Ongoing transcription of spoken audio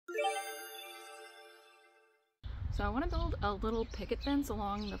So I want to build a little picket fence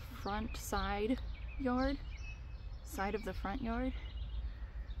along the front side of the front yard.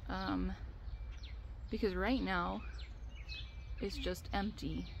 Because right now it's just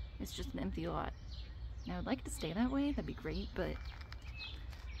empty. It's just an empty lot. And I would like to stay that way, that'd be great, but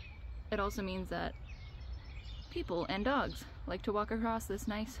it also means that people and dogs like to walk across this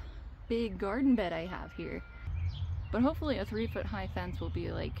nice big garden bed I have here. But hopefully a 3-foot high fence will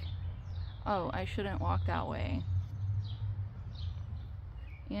be like, oh, I shouldn't walk that way.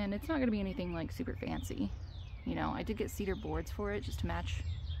 And it's not gonna be anything like super fancy. You know, I did get cedar boards for it just to match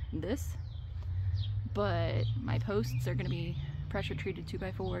this, but my posts are gonna be pressure treated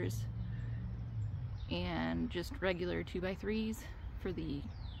 2x4s and just regular 2x3s for the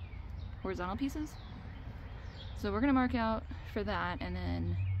horizontal pieces. So we're gonna mark out for that and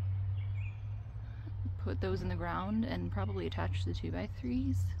then put those in the ground and probably attach the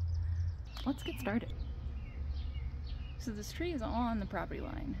 2x3s. Let's get started. So this tree is on the property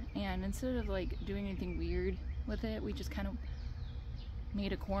line, and instead of like doing anything weird with it, we just kind of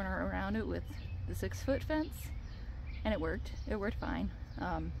made a corner around it with the 6-foot fence, and it worked. It worked fine.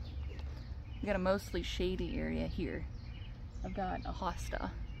 We got a mostly shady area here. I've got a hosta.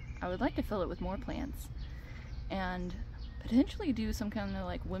 I would like to fill it with more plants and potentially do some kind of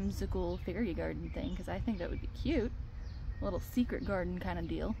like whimsical fairy garden thing, because I think that would be cute. A little secret garden kind of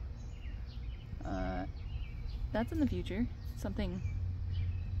deal. That's in the future. Something,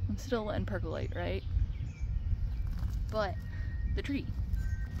 I'm still letting percolate, right? But the tree.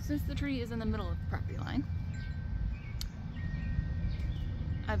 Since the tree is in the middle of the property line,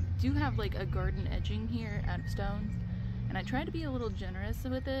 I do have like a garden edging here out of stones, and I try to be a little generous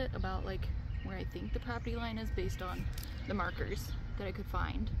with it about like where I think the property line is based on the markers that I could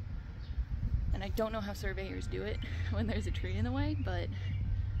find. And I don't know how surveyors do it when there's a tree in the way, but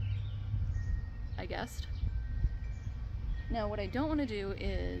I guessed. Now what I don't want to do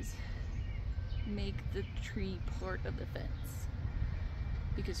is make the tree part of the fence,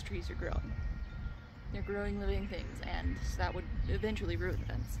 because trees are growing. They're growing living things, and that would eventually ruin the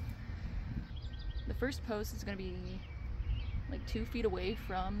fence. The first post is going to be like 2 feet away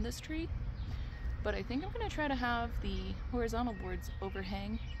from this tree, but I think I'm going to try to have the horizontal boards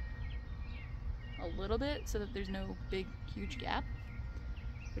overhang a little bit so that there's no big huge gap,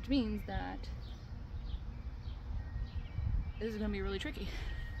 which means that this is going to be really tricky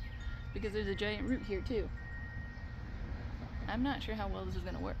because there's a giant root here too. I'm not sure how well this is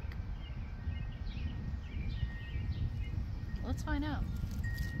going to work. Let's find out.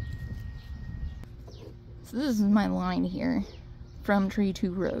 So this is my line here from tree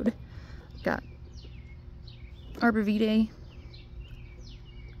to road. Got arbor vitae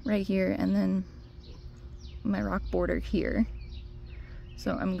right here and then my rock border here.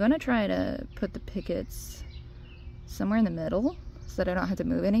 So I'm gonna try to put the pickets somewhere in the middle so that I don't have to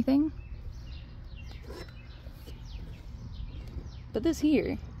move anything. But this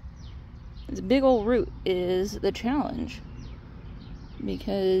here, this big old root is the challenge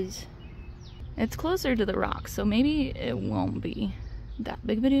because it's closer to the rock, so maybe it won't be that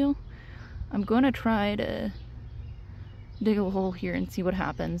big of a deal. I'm gonna try to dig a hole here and see what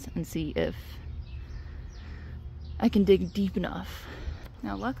happens and see if I can dig deep enough.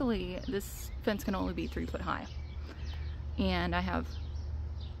 Now luckily this fence can only be 3 foot high, and I have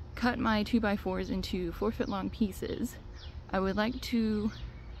cut my 2x4s into 4 foot long pieces. I would like to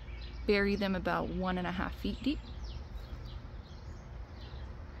bury them about 1.5 feet deep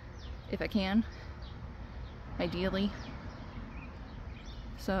if I can, ideally.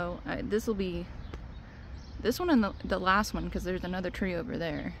 So this will be, this one and the last one, because there's another tree over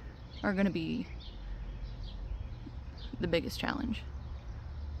there, are going to be the biggest challenge.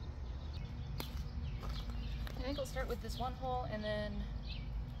 I think I'll start with this one hole and then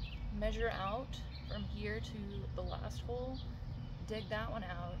measure out from here to the last hole, dig that one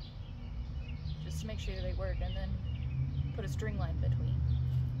out just to make sure they work, and then put a string line between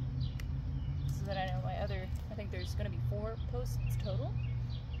so that I know my other, I think there's going to be 4 posts total.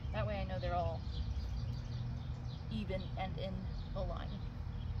 That way I know they're all even and in a line.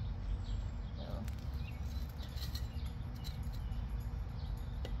 So.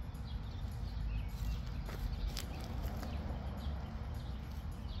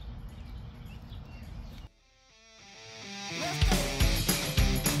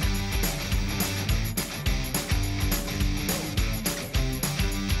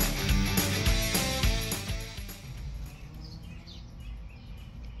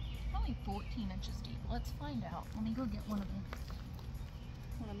 Probably 14 inches deep. Let's find out. Let me go get one of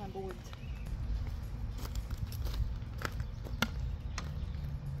my boards.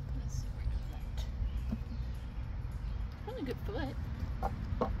 Let's see where I got that. good foot.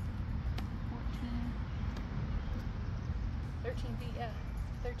 14, 13 feet, yeah,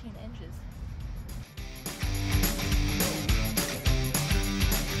 13 inches.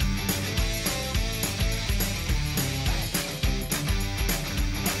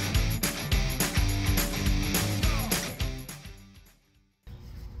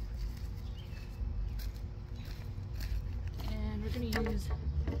 And we're going to use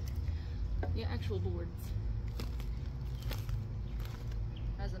the actual boards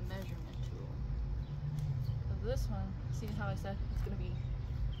as a measurement tool. So this one, see how I said it's going to be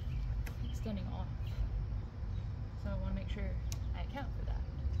extending off. So I want to make sure I account for that.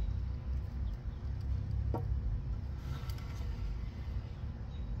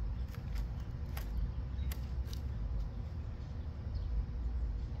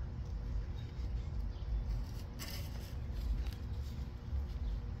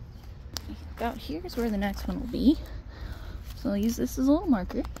 About here is where the next one will be. So I'll use this as a little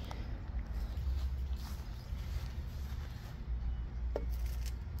marker.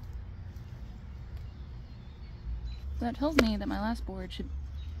 So that tells me that my last board should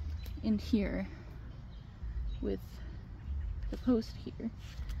end here with the post here.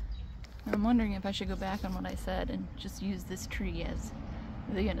 And I'm wondering if I should go back on what I said and just use this tree as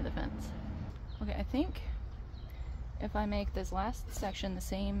the end of the fence. Okay, I think if I make this last section the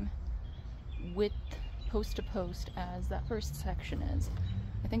same width post to post as that first section is,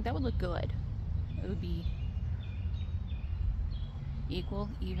 I think that would look good. It would be equal,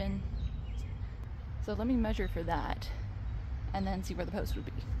 even. So let me measure for that and then see where the post would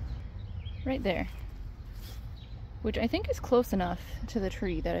be. Right there. Which I think is close enough to the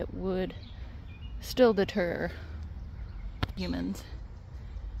tree that it would still deter humans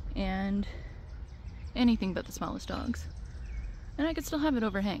and anything but the smallest dogs. And I could still have it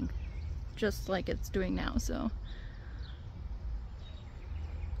overhang, just like it's doing now, so.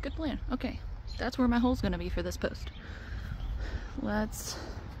 Good plan. Okay, that's where my hole's gonna be for this post. Let's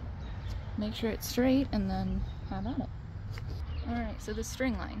make sure it's straight and then have at it. Alright, so the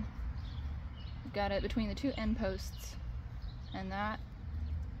string line. I've got it between the two end posts, and that,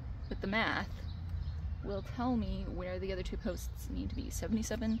 with the math, will tell me where the other two posts need to be.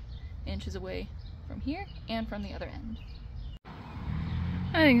 77 inches away from here and from the other end.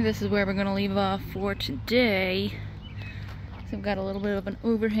 I think this is where we're going to leave off for today. So I've got a little bit of an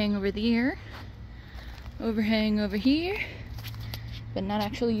overhang over there, overhang over here, but not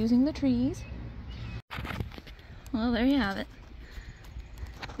actually using the trees. Well, there you have it.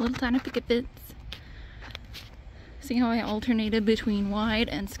 Little tiny picket bits. See how I alternated between wide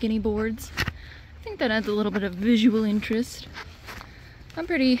and skinny boards? I think that adds a little bit of visual interest. I'm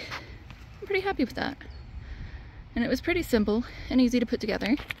pretty happy with that. And it was pretty simple and easy to put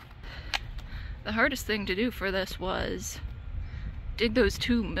together. The hardest thing to do for this was dig those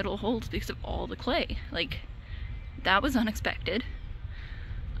two middle holes because of all the clay. Like, that was unexpected.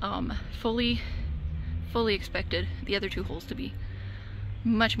 Fully expected the other two holes to be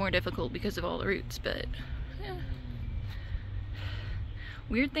much more difficult because of all the roots, but yeah.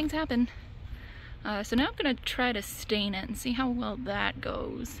 Weird things happen. So now I'm gonna try to stain it and see how well that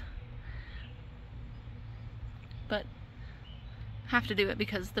goes. But have to do it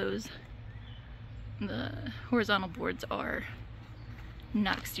because the horizontal boards are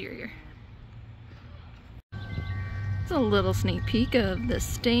not exterior. It's a little sneak peek of the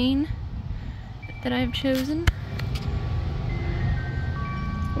stain that I've chosen.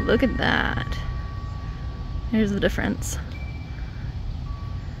 Look at that. Here's the difference.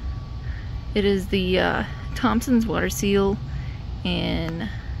 It is the Thompson's Water Seal in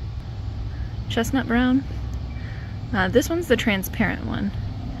chestnut brown. This one's the transparent one.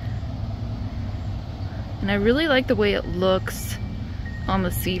 And I really like the way it looks on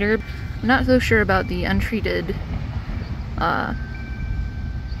the cedar. I'm not so sure about the untreated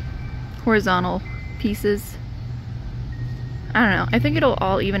horizontal pieces. I don't know. I think it'll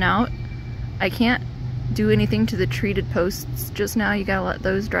all even out. I can't do anything to the treated posts just now. You gotta let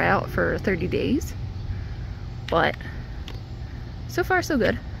those dry out for 30 days. But so far so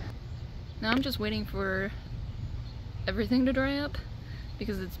good. Now I'm just waiting for everything to dry up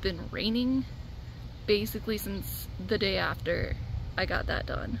because it's been raining basically since the day after I got that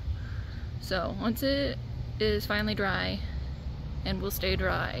done. So once it is finally dry and will stay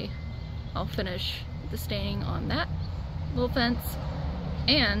dry, I'll finish the staining on that little fence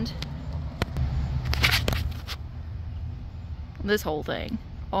and this whole thing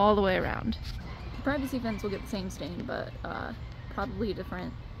all the way around. The privacy fence will get the same stain, but probably a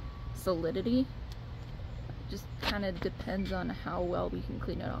different solidity. Just kind of depends on how well we can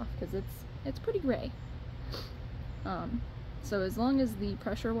clean it off because it's pretty gray. So as long as the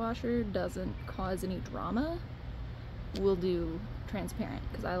pressure washer doesn't cause any drama, we'll do transparent,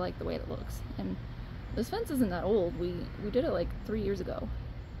 because I like the way it looks. And this fence isn't that old. We did it like 3 years ago.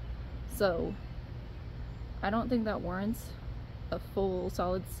 So I don't think that warrants a full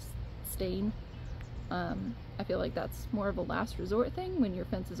solid stain. I feel like that's more of a last resort thing when your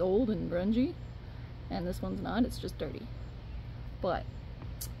fence is old and grungy, and this one's not, it's just dirty. But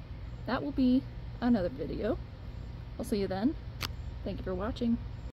that will be another video. I'll see you then. Thank you for watching.